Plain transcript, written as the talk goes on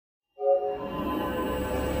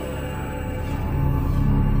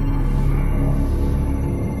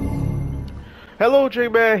Hello,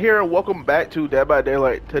 Jman here, and welcome back to Dead by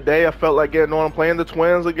Daylight. Today, I felt like getting on playing the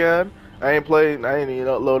Twins again. I ain't even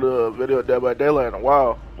uploaded a video of Dead by Daylight in a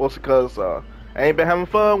while, mostly because I ain't been having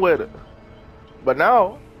fun with it. But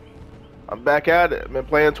now, I'm back at it. Been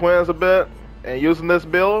playing Twins a bit, and using this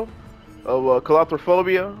build of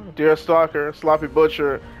Claustrophobia, Deer Stalker, Sloppy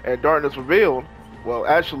Butcher, and Darkness Revealed. Well,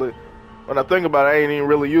 actually, when I think about it, I ain't even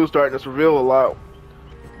really used Darkness Revealed a lot.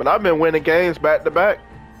 But I've been winning games back to back.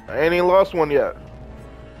 I ain't even lost one yet.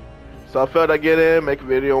 So I felt I'd get in, make a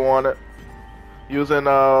video on it. Using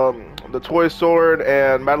the Toy Sword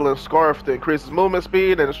and Madeline's Scarf to increase his movement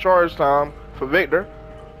speed and his charge time for Victor.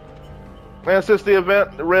 And since the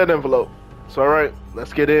event, the red envelope. So alright,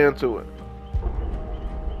 let's get into it.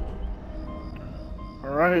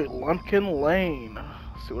 Alright, Lumpkin Lane.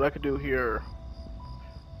 Let's see what I can do here.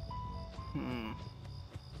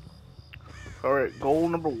 Alright, goal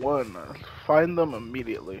number 1. Find them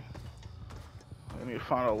immediately. I need to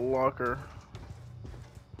find a locker.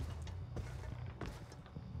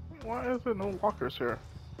 Why is there no lockers here?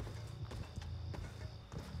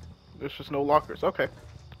 There's just no lockers. Okay,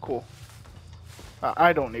 cool.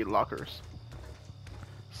 I don't need lockers.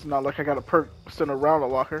 It's not like I got a perk sitting around a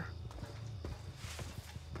locker.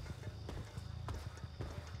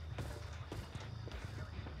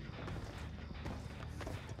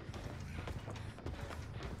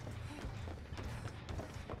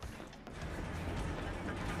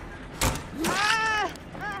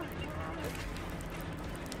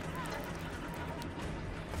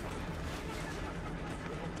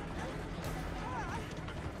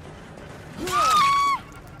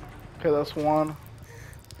 Okay, that's one.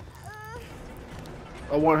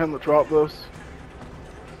 I want him to drop this.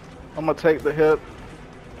 I'm gonna take the hit.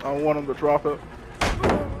 I want him to drop it.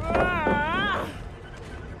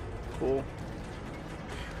 Cool.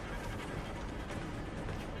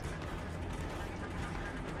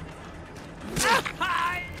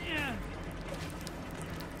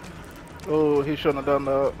 Oh, he shouldn't have done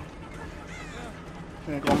that.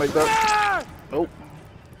 He ain't gonna make that. Nope.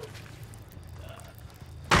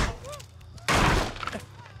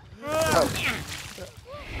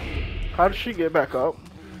 How did she get back up?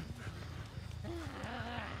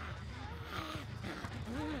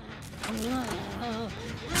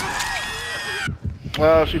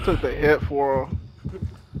 Well, she took the hit for her.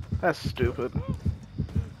 That's stupid.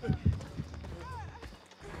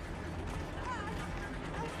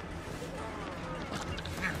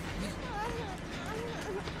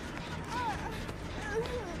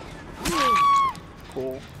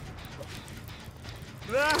 Cool.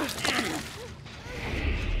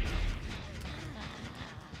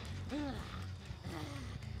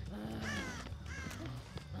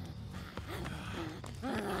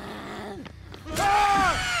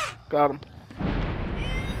 Got him.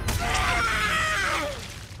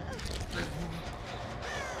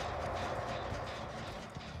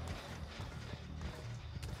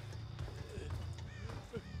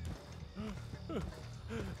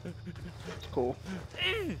 It's cool.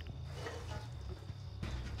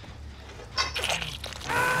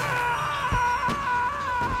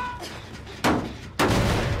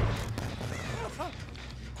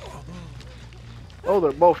 Oh,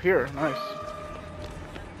 they're both here. Nice.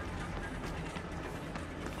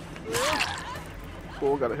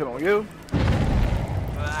 Cool, got a hit on you.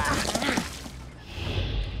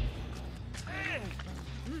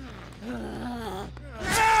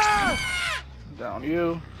 Down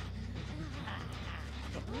you.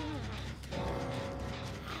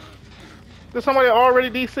 There's somebody already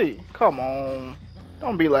DC. Come on.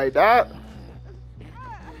 Don't be like that.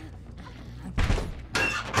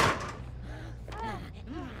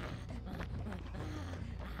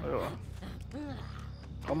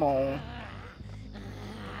 Come on.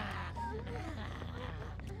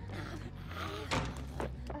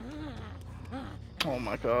 Oh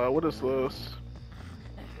my god, what is this?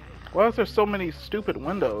 Why is there so many stupid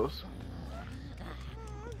windows?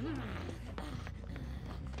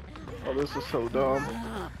 Oh, this is so dumb.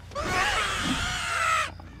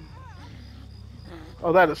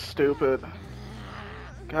 Oh, that is stupid.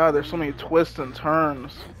 God, there's so many twists and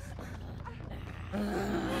turns.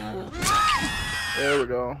 There we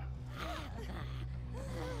go.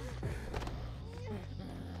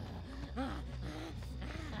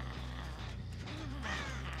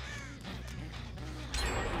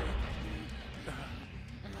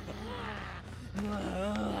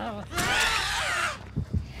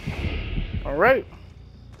 All right.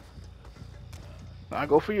 Now I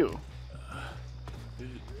go for you.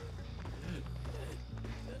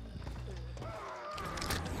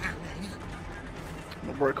 I'm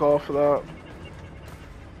gonna break off for that.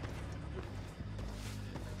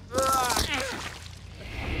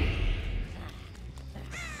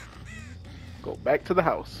 back to the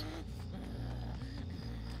house.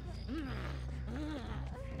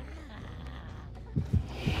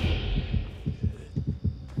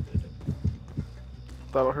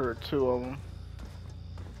 Thought I heard two of them.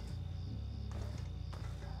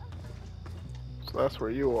 So that's where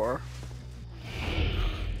you are.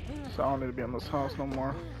 So I don't need to be in this house no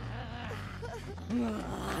more.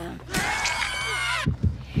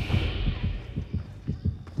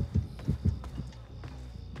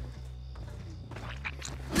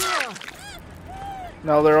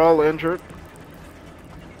 Now they're all injured.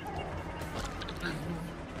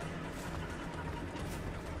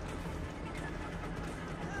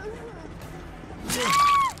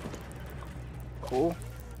 Cool.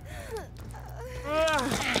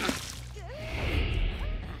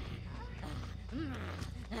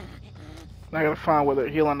 Now I gotta find where they're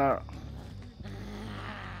healing up.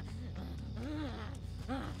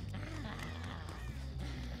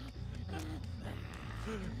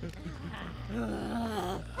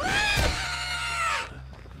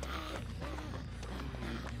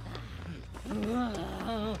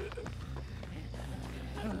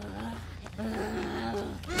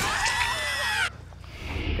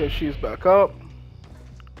 Okay, she's back up.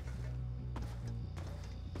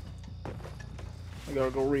 I gotta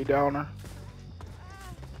go re-down her.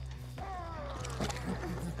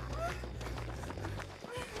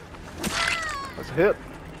 That's a hit.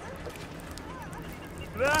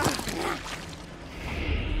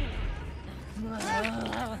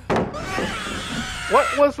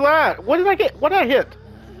 What was that? What did I get? What did I hit?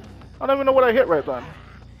 I don't even know what I hit right then.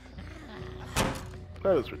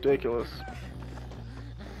 That is ridiculous.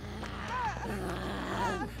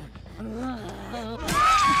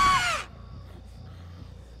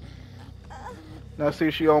 Now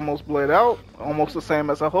see, she almost bled out. Almost the same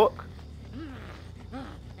as a hook.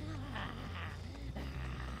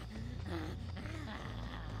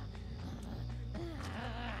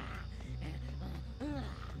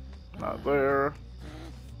 Not there.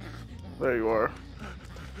 There you are.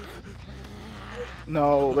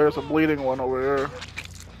 No, there's a bleeding one over there.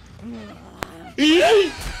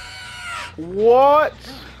 What?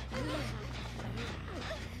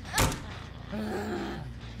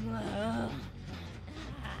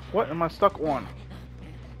 What am I stuck on?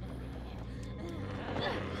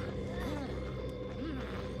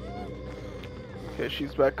 Okay,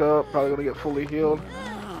 she's back up. Probably gonna get fully healed.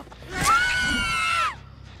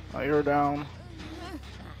 Now you're down.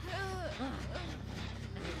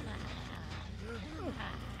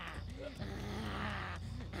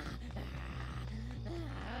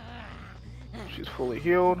 She's fully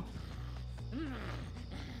healed.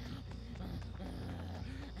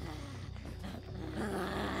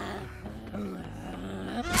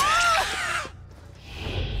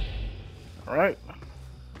 All right.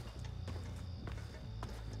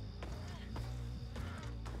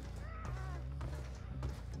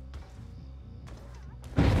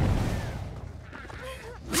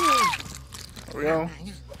 There we go.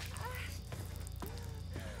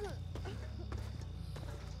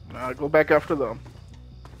 Now go back after them.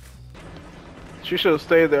 She should have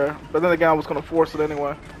stayed there, but then again I was gonna force it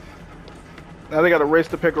anyway. Now they got a race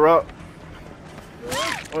to pick her up,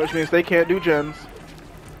 which means they can't do gens.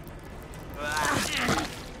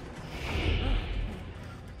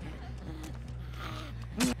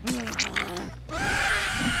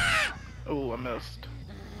 Oh, I missed.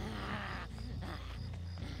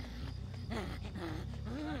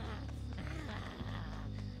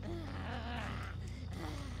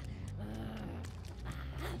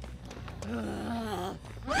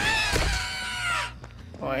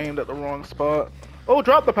 Oh, I aimed at the wrong spot. Oh,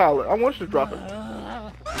 drop the pallet. I want you to drop it.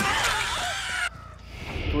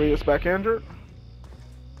 3 is back injured.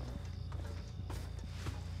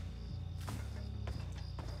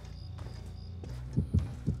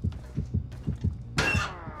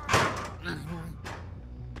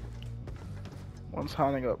 One's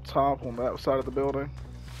hiding up top on that side of the building.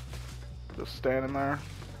 Just standing there.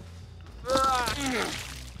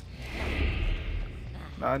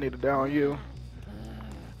 Now I need to down you.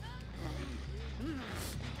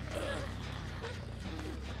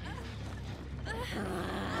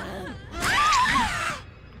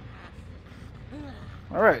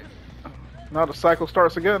 Alright. Now the cycle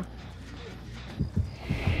starts again.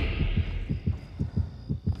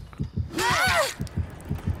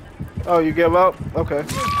 Oh, you give up? Okay.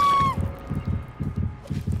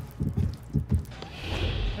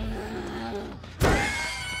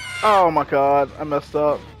 Oh my god, I messed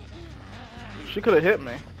up. She could have hit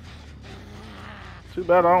me. Too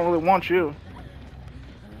bad I don't really want you.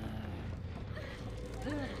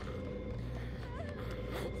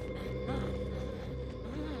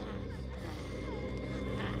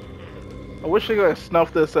 I wish I could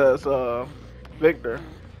snuff this as Victor.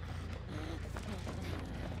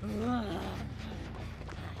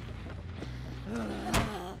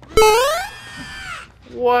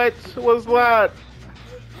 What was that?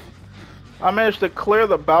 I managed to clear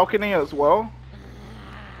the balcony as well.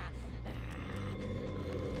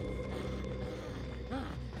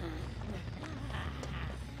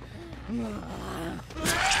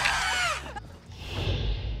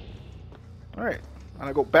 Alright, I'm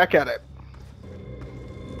gonna go back at it.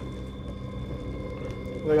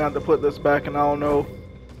 They're gonna have to put this back, and I don't know.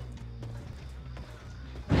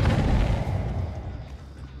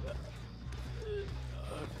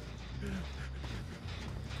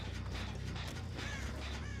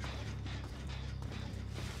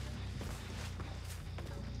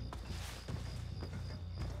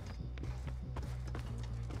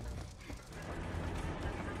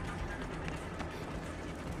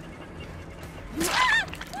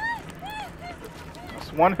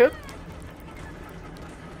 That's one hit.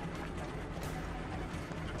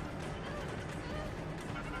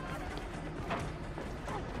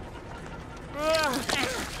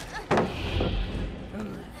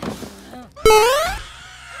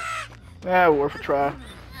 Yeah, worth a try.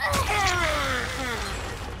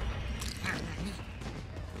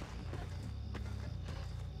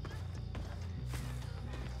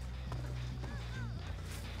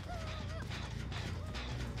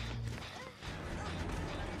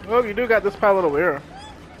 Well, you do got this pallet over here.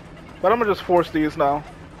 But I'm gonna just force these now.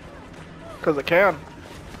 Because I can.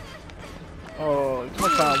 Oh, too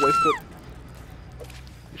much time wasted.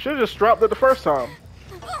 You should have just dropped it the first time.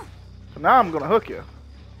 So now I'm gonna hook you.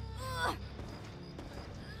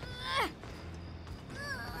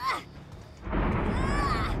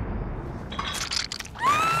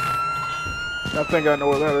 I think I know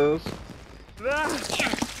where that is.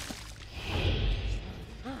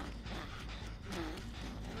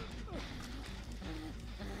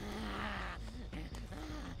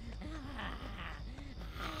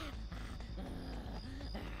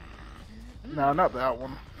 No, not that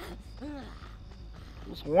one. It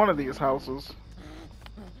was one of these houses.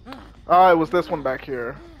 Ah, it was this one back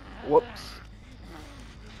here. Whoops.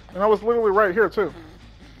 And I was literally right here too.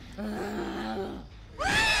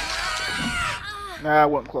 Nah, I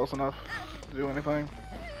wasn't close enough to do anything.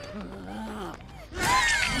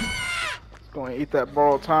 Just going to eat that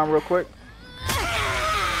borrowed time real quick.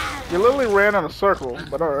 You literally ran in a circle,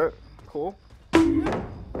 but alright. Cool.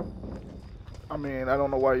 I mean, I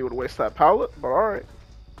don't know why you would waste that pallet, but alright.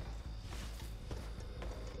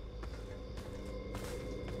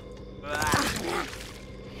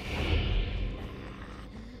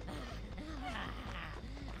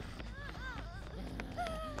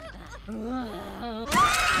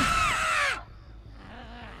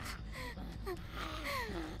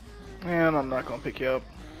 And I'm not gonna pick you up.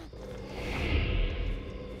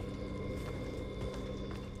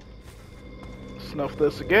 Snuff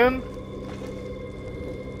this again.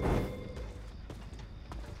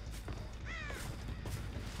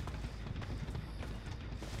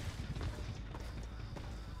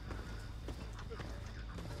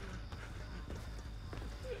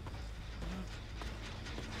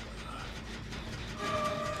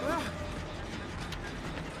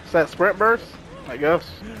 Is that sprint burst? I guess.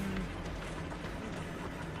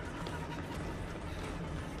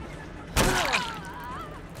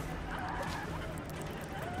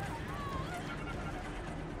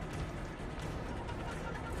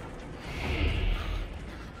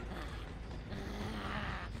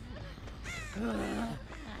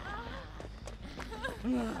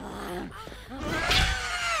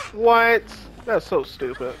 What? That's so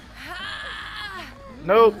stupid.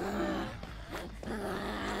 Nope.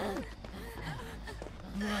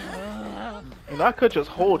 And I could just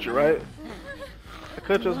hold you, right? I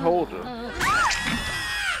could just hold you.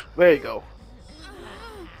 There you go.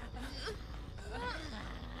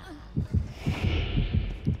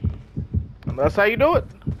 And that's how you do it.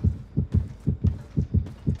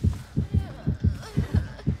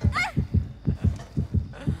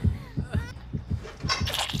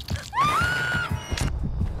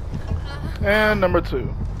 And number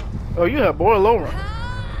 2. Oh, you have boy low run.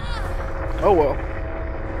 Oh well.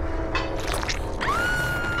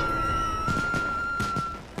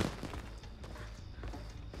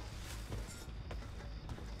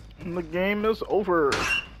 And the game is over.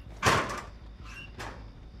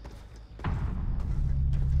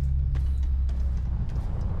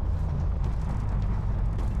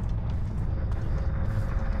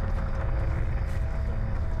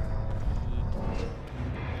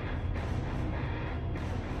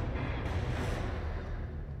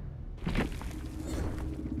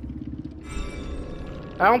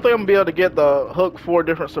 I don't think I'm gonna be able to get the hook 4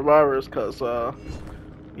 different survivors, cause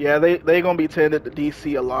yeah, they gonna be tended to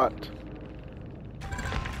DC a lot.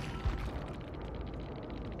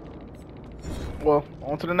 Well,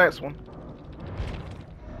 on to the next one.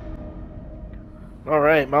 All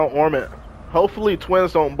right, Mount Ormond. Hopefully,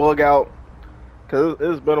 twins don't bug out, cause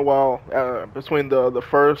it's been a while between the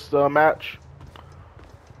first match.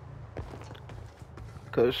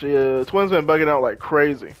 Cause twins been bugging out like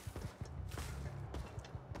crazy.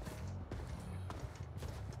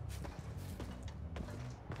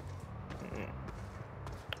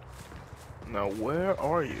 Now, where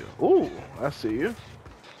are you? Ooh, I see you.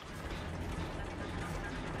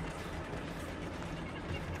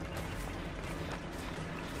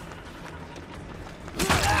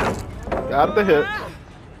 Got the hit.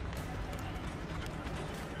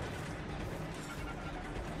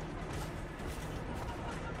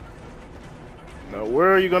 Now,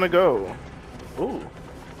 where are you gonna go? Ooh.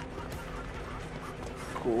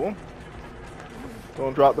 Cool.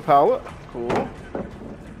 Don't drop the pallet. Cool.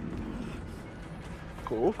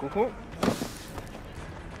 Cool, cool, cool.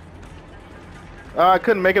 I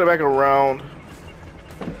couldn't make it back around.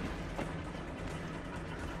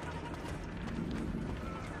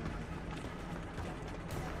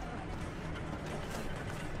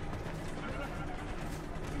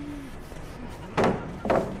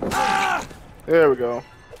 There we go.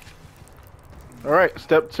 Alright,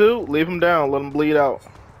 step 2, leave him down, let him bleed out.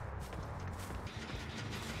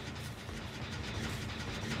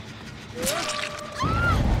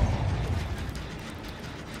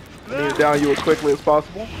 I need to down you as quickly as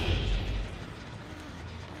possible.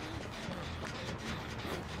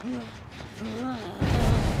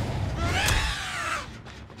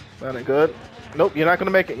 That ain't good. Nope, you're not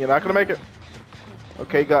gonna make it, you're not gonna make it.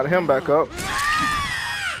 Okay, got him back up.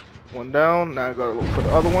 One down, now I gotta look for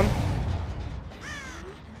the other one.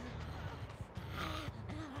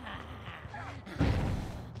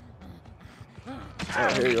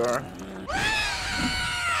 Oh, here you are.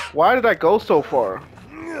 Why did I go so far?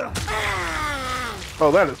 Oh,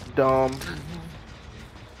 that is dumb.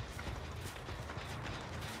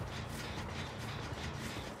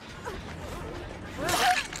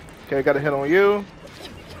 Okay, got a hit on you.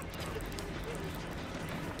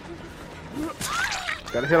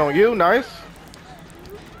 Got a hit on you, nice.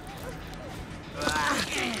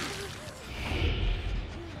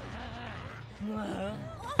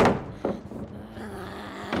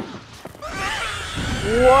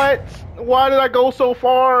 What? Why did I go so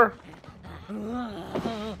far?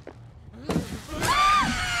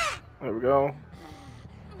 There we go.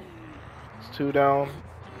 It's 2 down.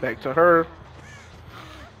 Back to her.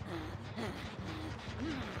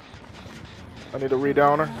 I need to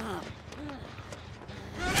re-down her.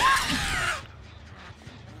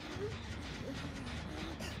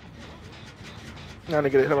 Now I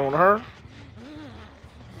need to get a hit on her.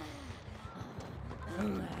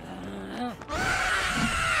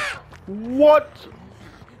 What?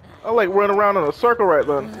 I like running around in a circle right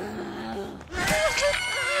then.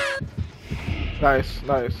 Nice,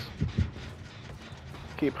 nice.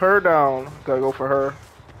 Keep her down. Gotta go for her.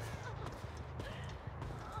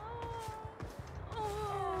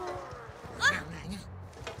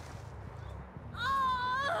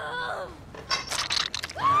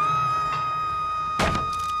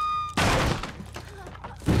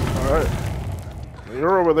 Alright.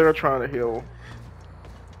 You're over there trying to heal.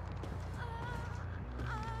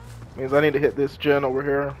 Means I need to hit this gen over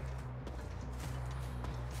here.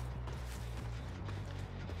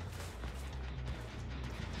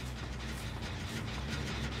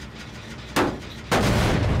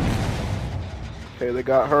 Okay, they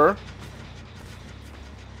got her.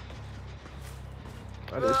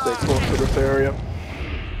 I need to stay close to this area.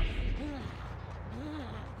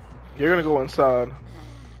 You're gonna go inside.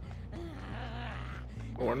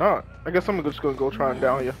 Or not. I guess I'm just gonna go try and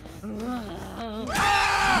down you.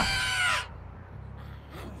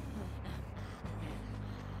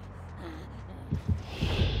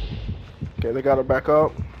 Okay, they got her back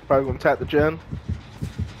up. Probably gonna tap the gen.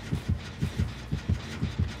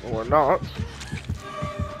 Or not.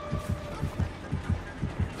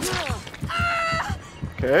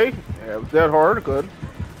 Okay, yeah, it was dead hard, good.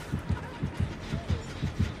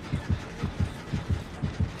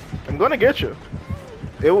 I'm gonna get you.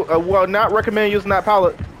 I will not recommend using that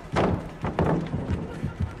pallet.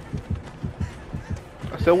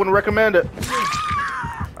 I still wouldn't recommend it.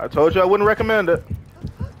 I told you I wouldn't recommend it.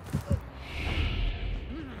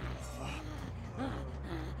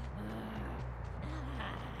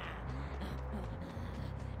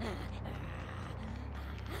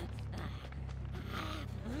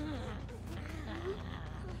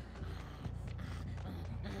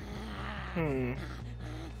 Hmm.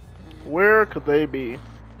 Where could they be?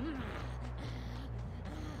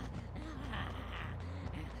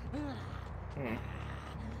 Hmm.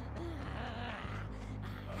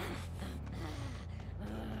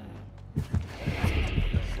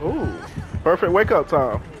 Ooh. Perfect wake up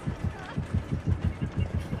time.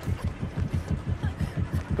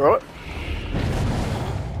 Throw it.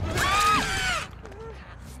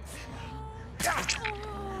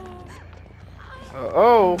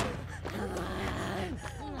 Uh-oh.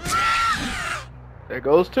 There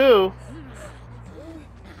goes two.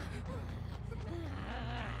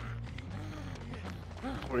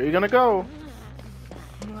 Where are you gonna go?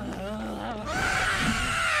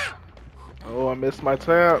 Oh, I missed my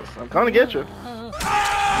chance. I'm gonna get you.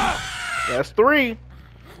 That's three.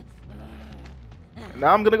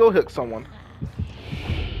 Now I'm gonna go hit someone.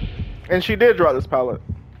 And she did draw this pallet.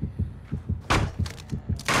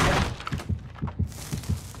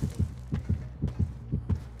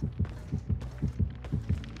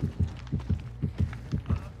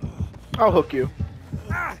 I'll hook you.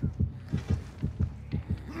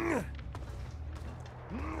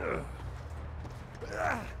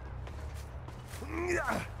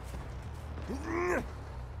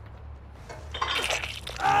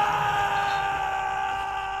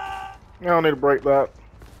 I don't need to break that.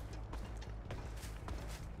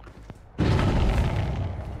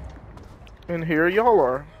 And here y'all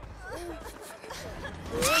are.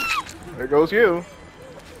 There goes you.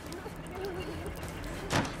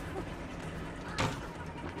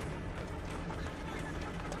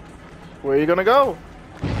 Where are you gonna go?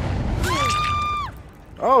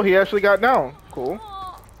 Oh, he actually got down. Cool.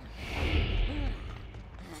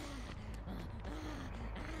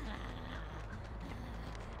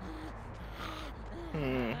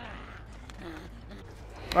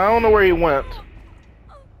 I don't know where he went.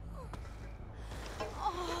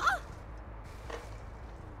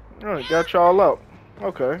 Oh, he got y'all up.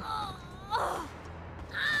 Okay.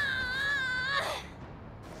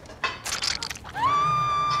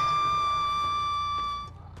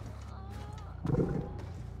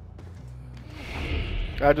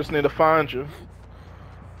 I just need to find you.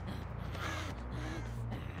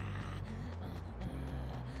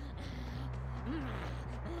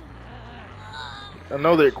 I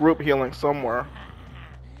know they're group healing somewhere.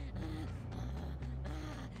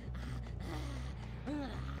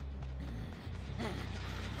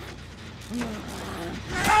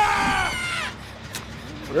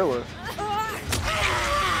 Really?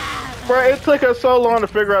 Bro, it took her so long to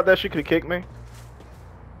figure out that she could kick me.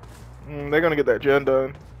 They're gonna get that gen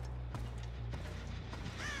done.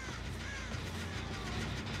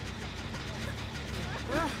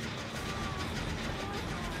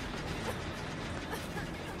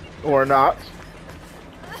 Or not.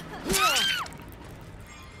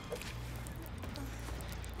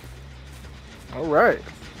 Alright.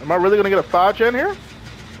 Am I really gonna get a 5 gen here?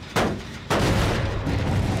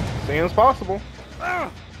 Seems possible.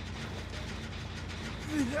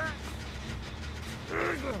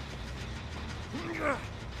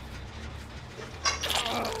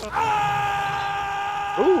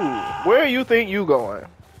 Ooh, where you think you going?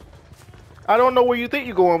 I don't know where you think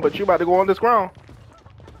you going, but you about to go on this ground.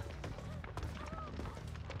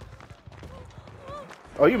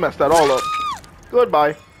 Oh, you messed that all up.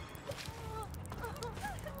 Goodbye.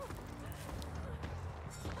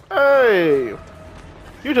 Hey,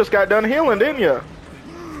 you just got done healing, didn't you?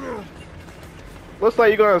 Looks like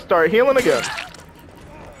you're gonna start healing again.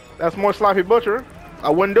 That's more sloppy butcher.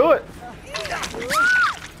 I wouldn't do it.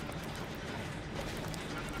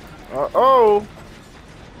 Uh-oh.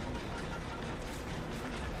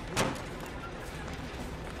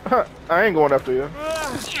 I ain't going after you.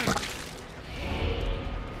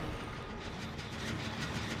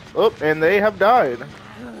 Oh, and they have died.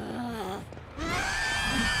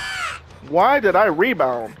 Why did I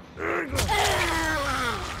rebound?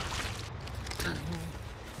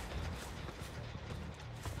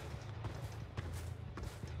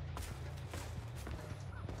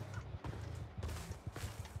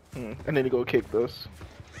 I need to go kick this.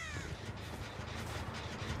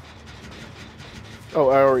 Oh,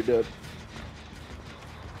 I already did.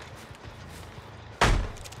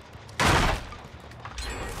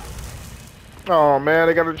 Oh man,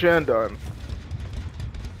 I got a gen done.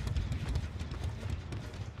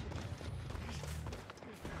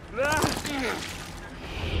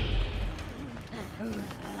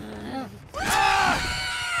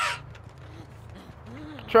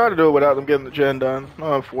 Try to do it without them getting the gen done.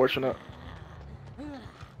 Oh, unfortunate.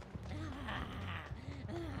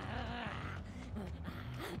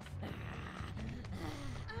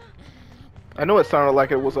 I knew it sounded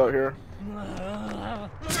like it was out here.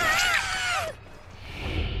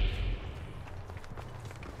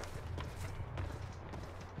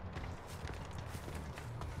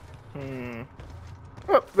 Hmm.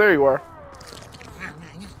 Oh, there you are.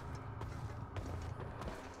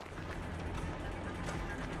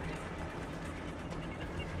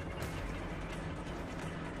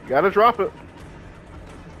 Gotta drop it.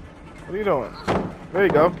 What are you doing? There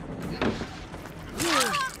you go.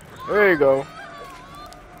 There you go.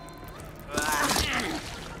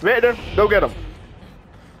 Victor, go get him.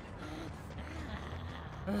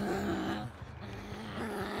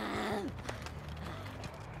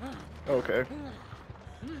 Okay.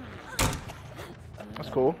 That's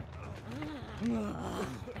cool.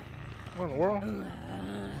 What in the world?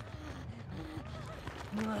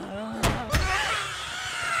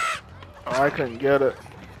 Oh, I couldn't get it.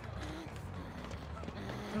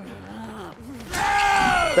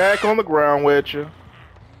 Back on the ground with you.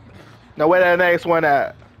 Now where that next one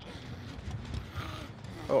at?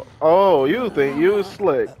 Oh, you think you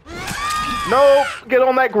slick. No, get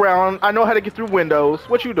on that ground. I know how to get through windows.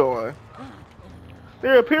 What you doing?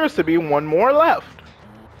 There appears to be one more left.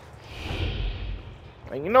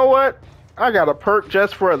 And you know what? I got a perk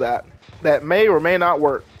just for that. That may or may not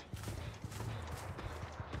work.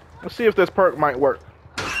 Let's see if this perk might work.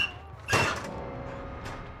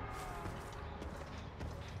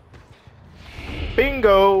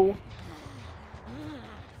 Bingo!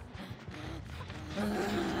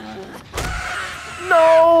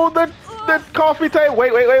 No, the coffee table.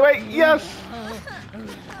 Wait. Yes.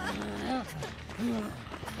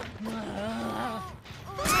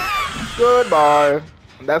 Goodbye.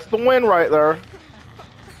 That's the win right there.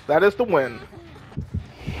 That is the win.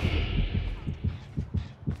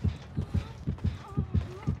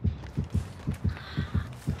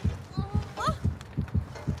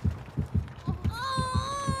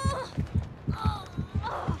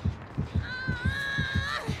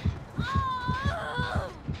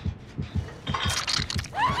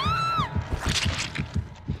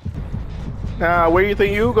 Now, where do you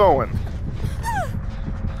think you going?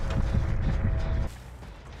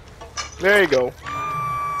 There you go.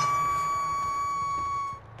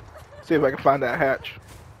 See if I can find that hatch.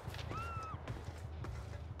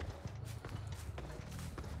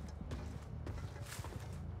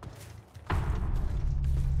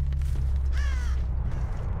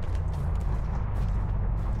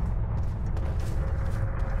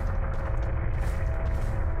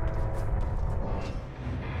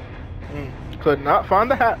 Could not find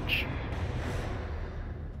the hatch.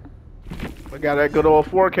 We got that good old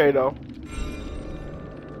 4K though.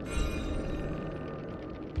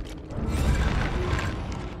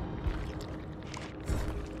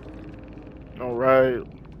 Alright.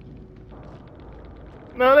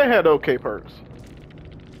 No, they had okay perks.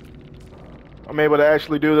 I'm able to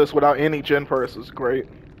actually do this without any gen purses. Great.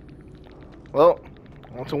 Well,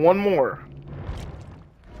 on to one more.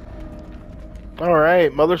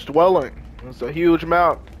 Alright, Mother's Dwelling. It's a huge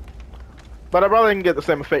amount. But I probably can get the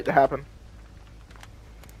same effect to happen.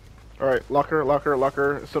 Alright,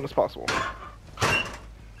 locker as soon as possible. Tell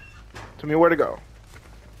me where to go.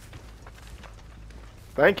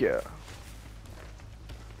 Thank you.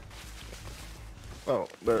 Oh,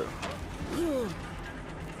 there.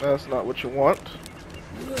 That's not what you want.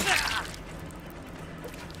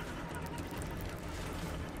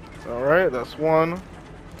 Alright, that's one.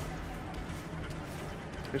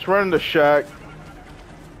 He's running the shack.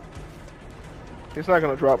 He's not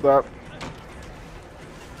gonna drop that.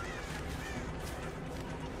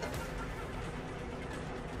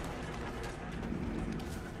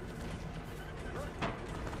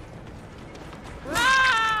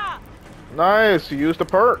 Nice, you used a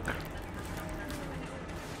perk.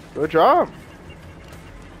 Good job.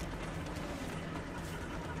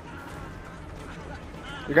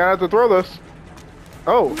 You're gonna have to throw this.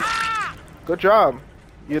 Oh, good job.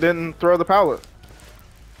 You didn't throw the pallet.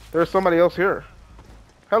 There's somebody else here.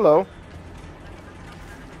 Hello.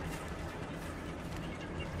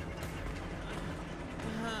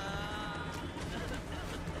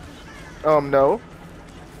 No.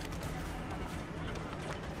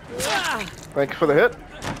 Thank you for the hit.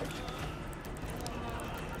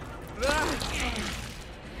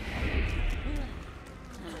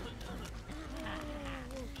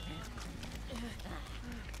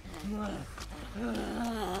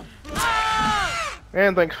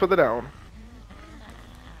 And thanks for the down.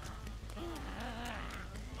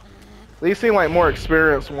 These seem like more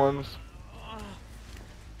experienced ones.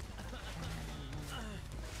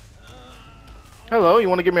 Hello, you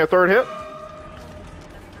want to give me a third hit?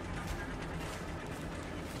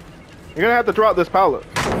 You're gonna have to drop this pallet.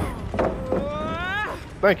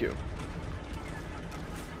 Thank you.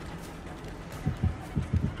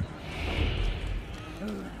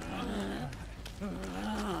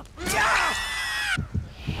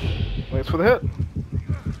 for the hit.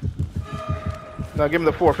 Now give me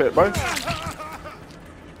the forfeit, bud.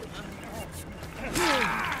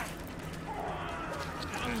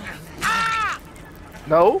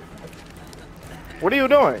 No? What are you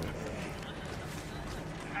doing?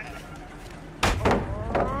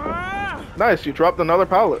 Nice, you dropped another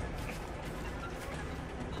pallet.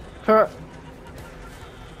 Huh.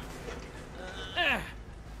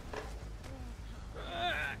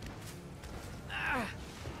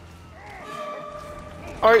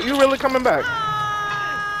 Alright, you really coming back?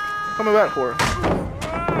 Coming back for it.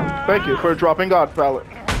 Thank you for dropping God pallet.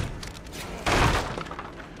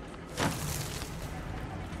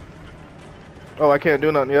 Oh, I can't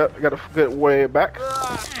do nothing yet. I gotta get way back.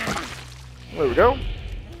 There we go.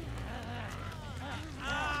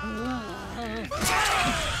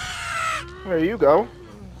 There you go.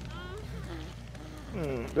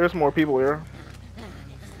 There's more people here.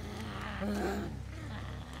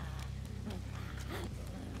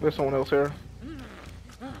 There's someone else here.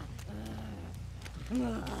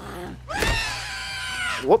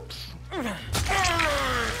 Whoops.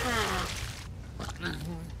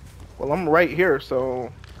 Well, I'm right here,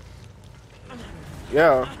 so...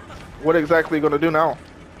 yeah. What exactly gonna do now?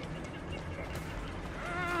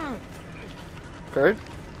 Okay.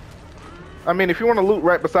 I mean, if you want to loot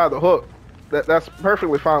right beside the hook, that's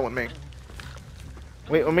perfectly fine with me.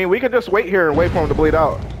 I mean, we could just wait here and wait for him to bleed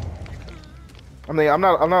out. I mean, I'm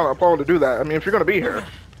not opposed to do that. I mean, if you're gonna be here,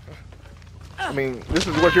 I mean, this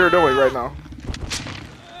is what you're doing right now.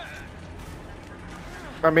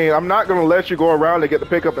 I mean, I'm not gonna let you go around to get the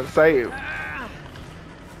pickup and save.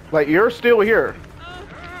 Like, you're still here.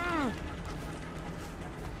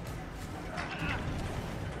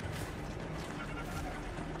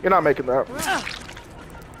 You're not making that.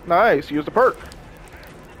 Nice, use the perk.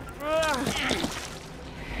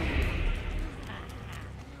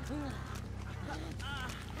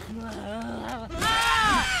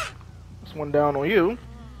 This one down on you.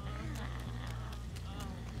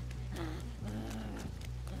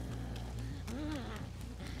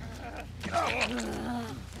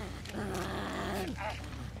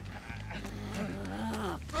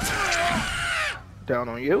 Down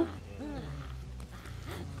on you.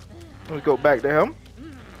 Let's go back to him.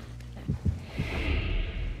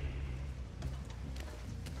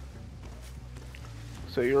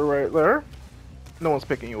 So you're right there. No one's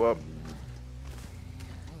picking you up.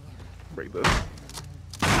 Break this.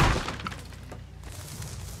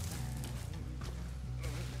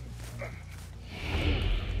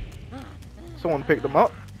 Someone picked them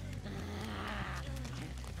up.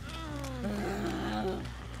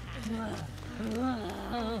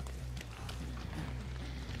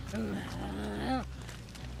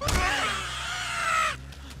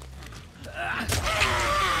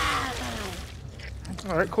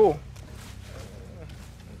 All right, cool.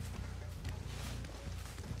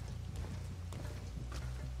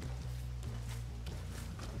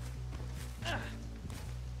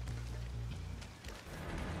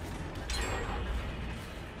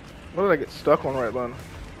 What did I get stuck on right then?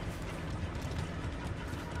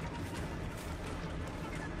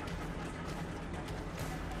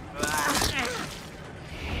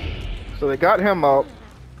 So they got him up.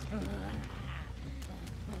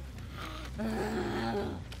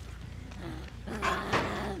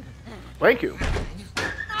 Thank you.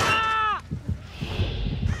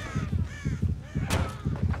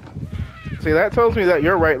 See, that tells me that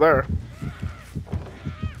you're right there.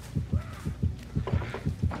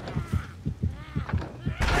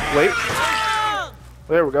 Wait.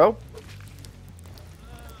 There we go.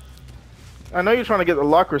 I know you're trying to get the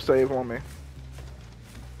locker save on me.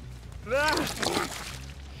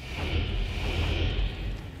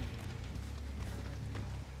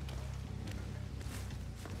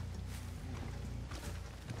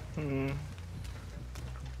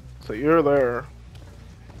 So you're there.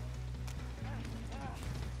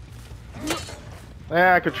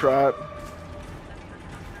 Yeah, I could try it.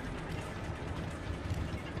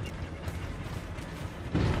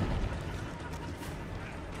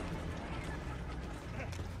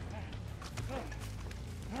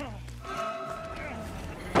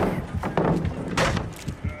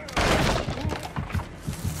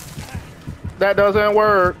 That doesn't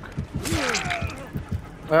work.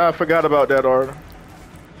 I forgot about that order.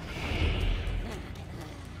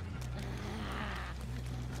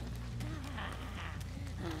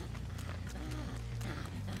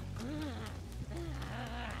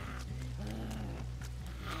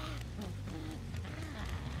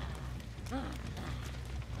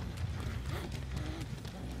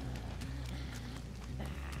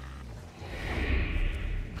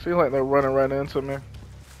 Seems like they're running right into me.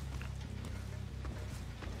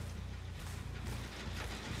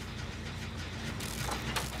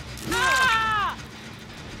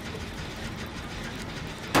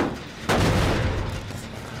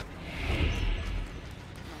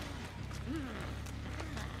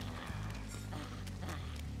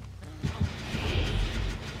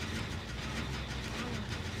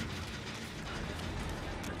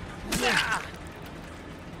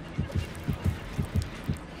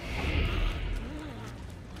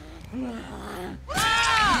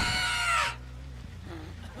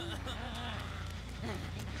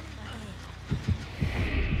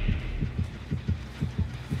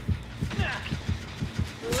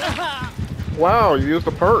 Wow, you used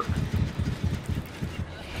a perk.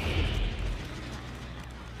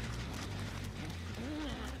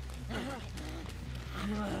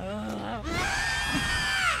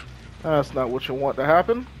 That's not what you want to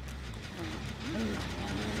happen.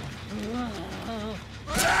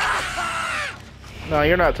 No,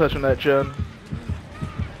 you're not touching that, Jen.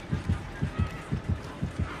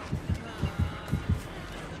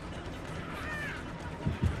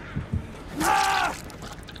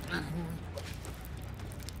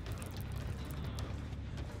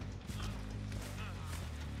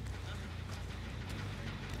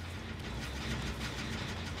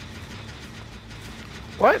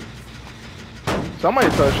 What? Somebody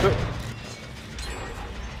touched it.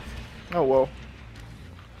 Oh well.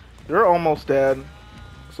 You're almost dead.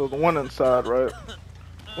 So the one inside, right?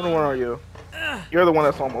 What one are you? You're the one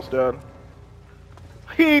that's almost dead.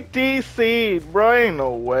 He DC'd, bro. Ain't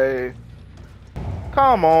no way.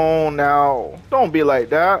 Come on now. Don't be like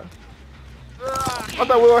that. I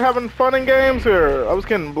thought we were having fun in games here. I was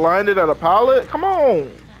getting blinded at a pallet. Come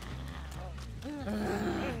on.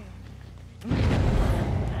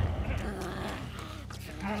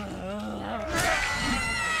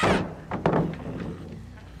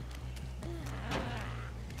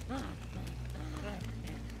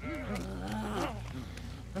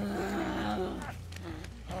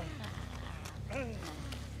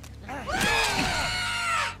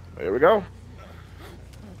 There we go.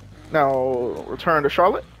 Now, return to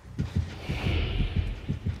Charlotte.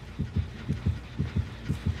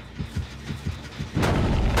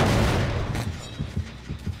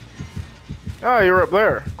 Oh, you're up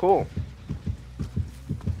there. Cool.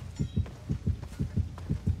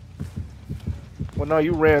 Well, no,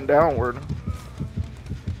 you ran downward.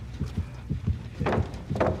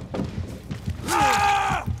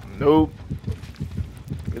 Nope.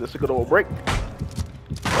 Give this a good old break.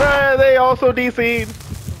 They also DC'd.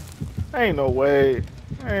 Ain't no way.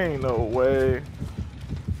 Ain't no way.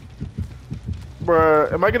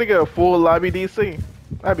 Bruh, am I gonna get a full lobby DC?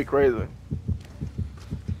 That'd be crazy.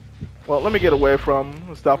 Well, let me get away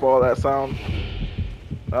from, stop all that sound.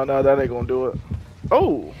 Oh no, that ain't gonna do it.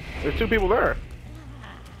 Oh, there's two people there.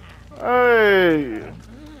 Hey,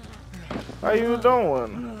 how you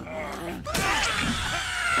doing?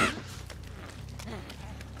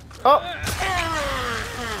 Oh,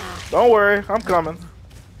 don't worry, I'm coming.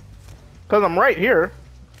 Cause I'm right here.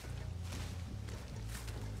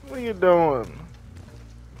 What are you doing?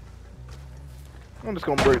 I'm just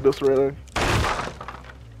gonna break this railing.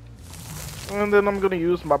 And then I'm gonna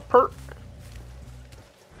use my perk.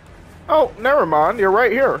 Oh, never mind, you're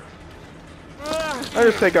right here. I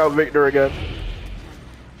just take out Victor again.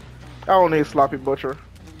 I don't need Sloppy Butcher.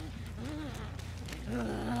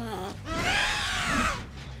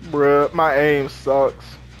 Bruh, my aim sucks.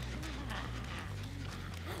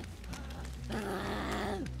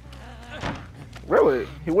 Really?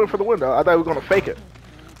 He went for the window. I thought he was gonna fake it.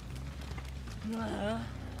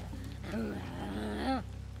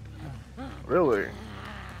 Really?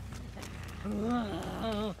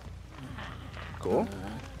 Cool.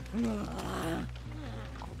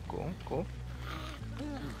 Cool.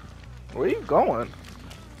 Where are you going?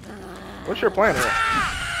 What's your plan here?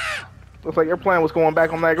 Looks like your plan was going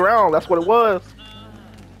back on that ground. That's what it was.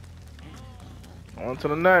 On to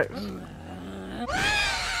the next.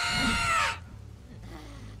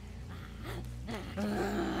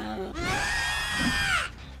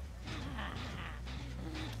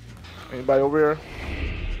 Anybody over here?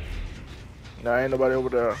 Nah, ain't nobody over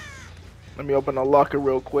there. Let me open the locker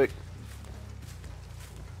real quick.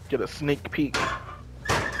 Get a sneak peek.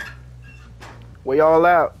 Where y'all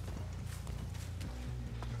at?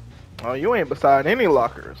 Oh, you ain't beside any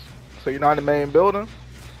lockers. So you're not in the main building?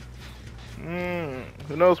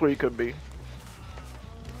 Who knows where you could be?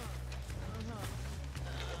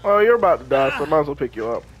 Oh, you're about to die, so I might as well pick you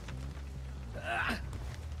up.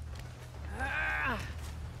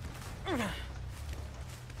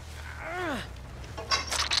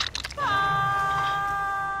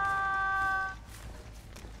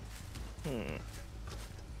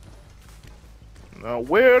 Now,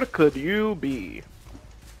 where could you be?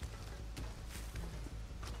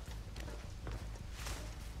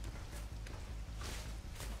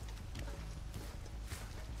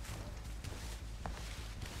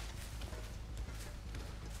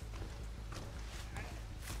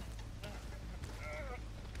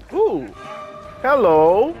 Ooh.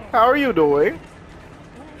 Hello. How are you doing?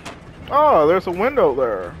 Oh, there's a window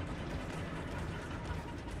there.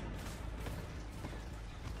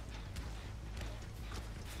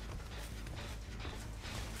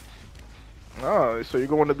 Oh, so you're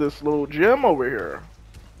going to this little gym over here.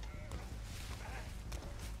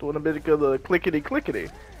 Doing a bit of the clickety clickety.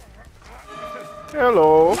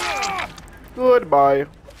 Hello. Goodbye.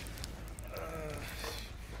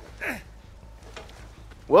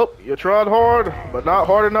 Well, you tried hard, but not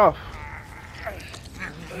hard enough.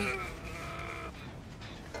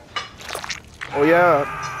 Oh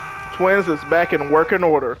yeah, Twins is back in working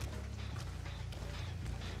order.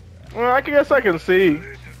 Well, I guess I can see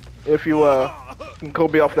if you can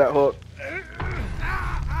Kobe off that hook,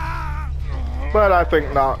 but I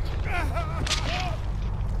think not.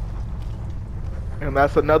 And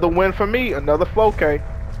that's another win for me, another 4K.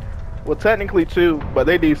 Well, technically 2, but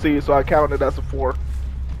they DC, so I counted it as a 4.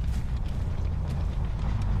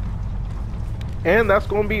 And that's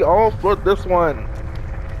gonna be all for this one.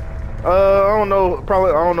 I don't know. Probably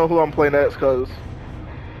I don't know who I'm playing next because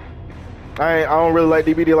I don't really like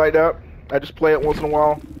DBD like that. I just play it once in a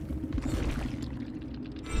while.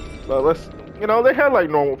 So let's, they had like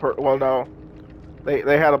normal well, no,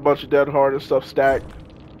 they had a bunch of dead hard and stuff stacked.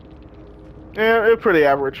 Yeah, it's pretty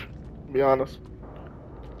average, to be honest.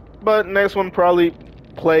 But next one probably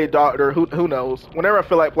play Doctor. Who knows? Whenever I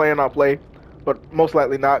feel like playing, I'll play, but most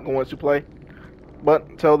likely not going to play. But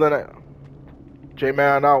until then,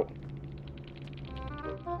 Jman out.